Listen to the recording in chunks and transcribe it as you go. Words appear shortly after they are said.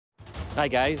Hi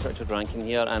guys, Richard Rankin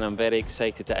here, and I'm very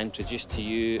excited to introduce to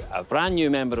you a brand new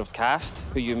member of cast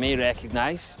who you may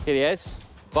recognise. Here he is,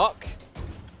 Buck.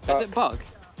 Is it Buck?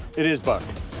 It is Buck.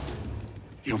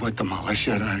 You're with the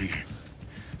militia, are you?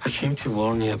 I came to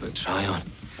warn you about Tryon.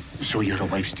 So you're a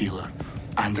wife stealer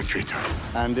and a traitor.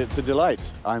 And it's a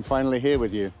delight. I'm finally here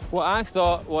with you. What I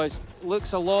thought was,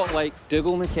 looks a lot like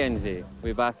Dougal Mackenzie,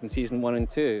 way back in season 1 and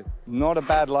 2. Not a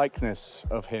bad likeness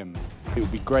of him. It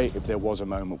would be great if there was a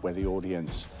moment where the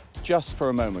audience, just for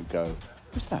a moment, go,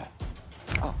 who's that?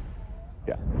 Oh,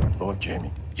 yeah. Oh,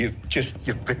 Jamie, you've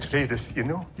betrayed us, you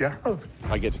know? You have.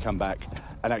 I get to come back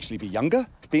and actually be younger,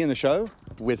 be in the show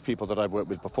with people that I've worked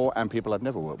with before and people I've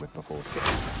never worked with before.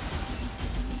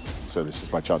 So this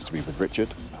is my chance to be with Richard,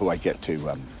 who I get to,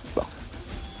 well,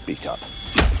 beat up.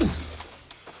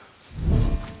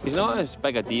 He's not as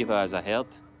big a diva as I heard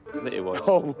that he was.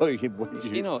 Oh, well,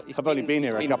 I've only been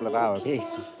here a couple of hours. Okay.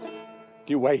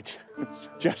 You wait.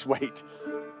 Just wait.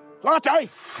 Latte!